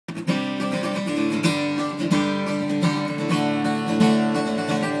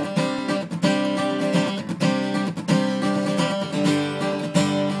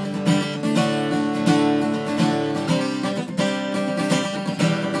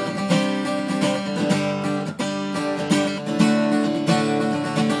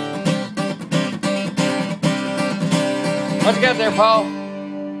What you got there, Paul?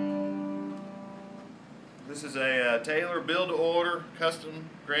 This is a Taylor build-to-order custom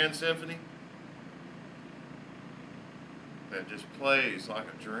Grand Symphony that just plays like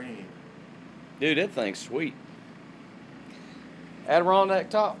a dream. Dude, that thing's sweet. Adirondack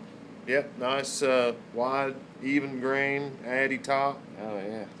top. Yep, nice wide, even grain, Addy top. Oh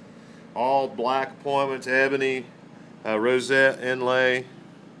yeah. All black appointments, ebony, rosette inlay.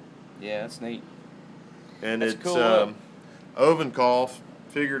 Yeah, that's neat. And That's it's cool oven call,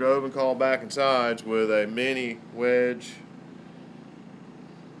 figured oven call back and sides with a mini wedge,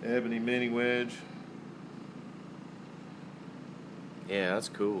 ebony mini wedge. Yeah, that's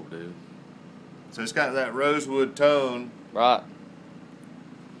cool, dude. So it's got that rosewood tone, Right.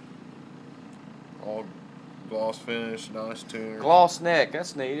 all gloss finish, nice tuner. Gloss neck.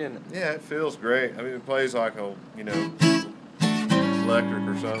 That's neat, isn't it? Yeah, it feels great. I mean, it plays like a, electric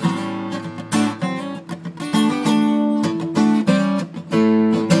or something.